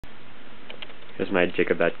Here's my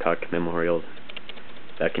Jacob Adcock Memorial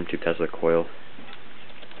Vacuum Tube Tesla coil.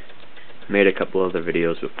 I made a couple other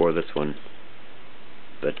videos before this one,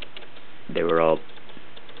 but they were all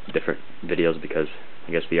different videos because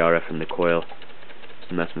I guess the RF from the coil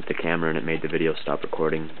was messing with the camera and it made the video stop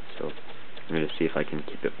recording. So I'm going to see if I can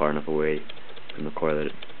keep it far enough away from the coil that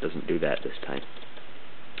it doesn't do that this time.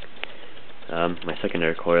 My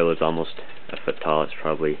secondary coil is almost a foot tall. It's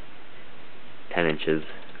probably 10 inches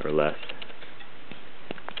or less,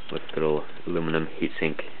 with a little aluminum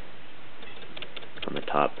heatsink on the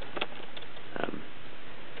top.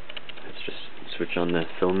 Let's just switch on the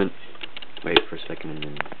filament, wait for a second, and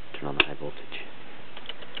then turn on the high voltage.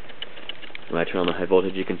 When I turn on the high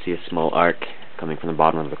voltage, you can see a small arc coming from the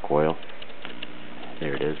bottom of the coil.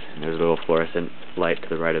 There it is. And there's a little fluorescent light to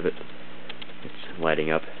the right of it. It's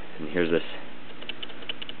lighting up. And here's this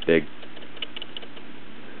big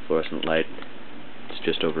fluorescent light. It's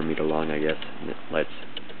just over a meter long, I guess, and it lights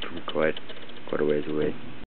from quite a ways away.